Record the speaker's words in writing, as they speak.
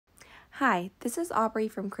Hi, this is Aubrey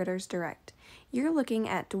from Critters Direct. You're looking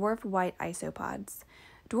at dwarf white isopods.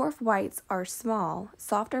 Dwarf whites are small,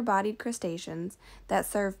 softer-bodied crustaceans that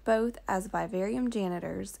serve both as vivarium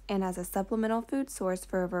janitors and as a supplemental food source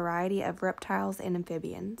for a variety of reptiles and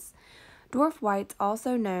amphibians. Dwarf whites,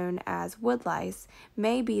 also known as woodlice,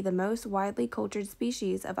 may be the most widely cultured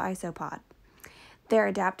species of isopod. Their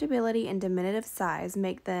adaptability and diminutive size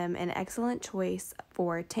make them an excellent choice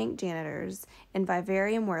for tank janitors in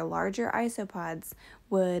vivarium where larger isopods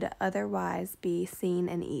would otherwise be seen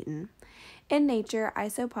and eaten. In nature,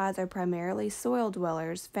 isopods are primarily soil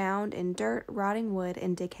dwellers found in dirt, rotting wood,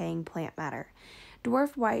 and decaying plant matter.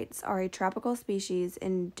 Dwarf whites are a tropical species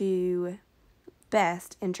and do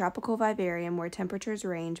best in tropical vivarium where temperatures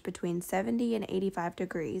range between 70 and 85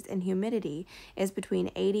 degrees and humidity is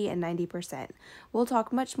between 80 and 90%. We'll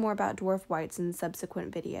talk much more about dwarf whites in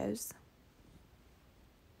subsequent videos.